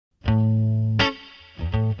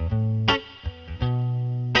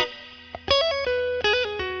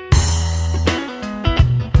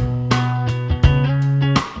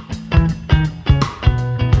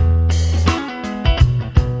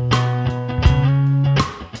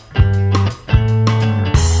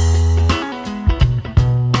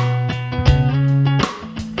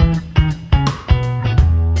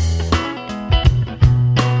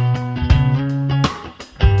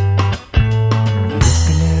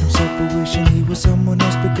was someone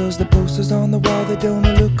else because the posters on the wall, they don't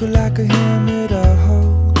look like a him at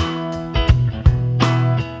all.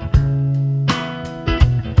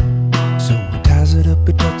 So he ties it up,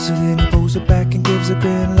 he tucks it in, he pulls it back and gives a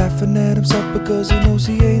grin, laughing at himself because he knows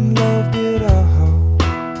he ain't loved it all.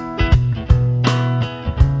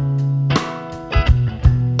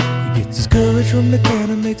 Courage from the can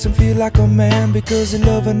and makes him feel like a man, because he's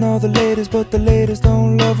loving all the ladies, but the ladies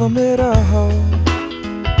don't love him at all.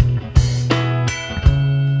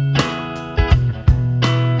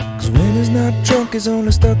 Cause when he's not drunk, he's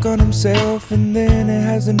only stuck on himself, and then he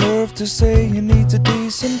has the nerve to say he needs a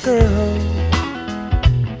decent girl.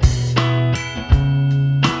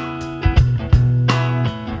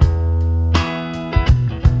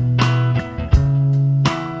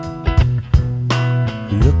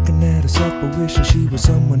 But wishing she was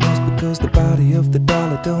someone else, because the body of the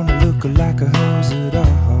dollar don't look like hers at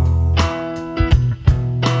all.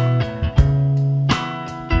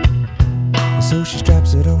 And so she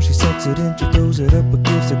straps it on, she sets it in, she throws it up, but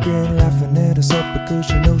gives a grin, laughing at herself because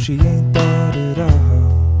she knows she ain't that at all.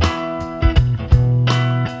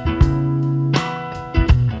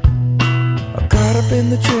 I caught up in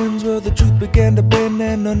the trends where the truth began to bend,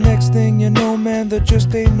 and the next thing you know, man, there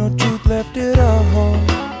just ain't no truth left at all.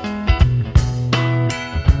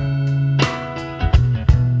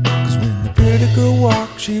 Pretty girl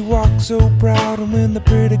walks, she walks so proud, and when the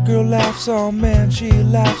pretty girl laughs, oh man, she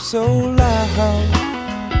laughs so loud.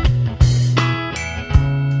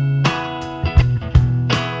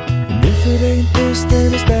 And if it ain't this,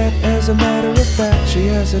 then it's that. As a matter of fact, she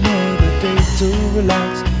hasn't had a day to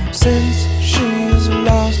relax since she's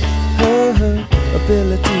lost her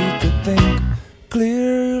ability to think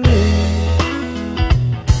clearly.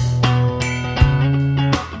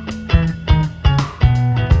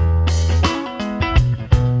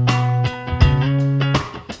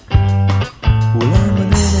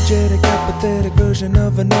 Apathetic version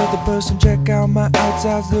of another person. Check out my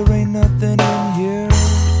outsides, there ain't nothing in here.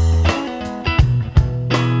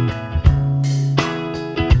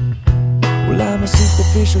 Well, I'm a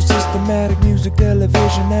superficial, systematic music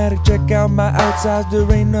television addict. Check out my outsides,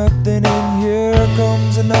 there ain't nothing in here.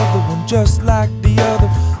 Comes another one just like the other,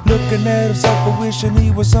 looking at himself but wishing he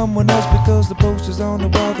was someone else, because the posters on the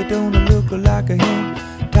wall, they don't look like a him.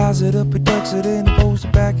 Ties it up, he tucks it in, he pulls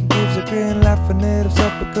it back and gives a grin, laughing at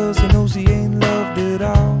himself because he knows he ain't loved it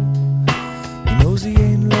all. He knows he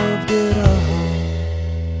ain't loved it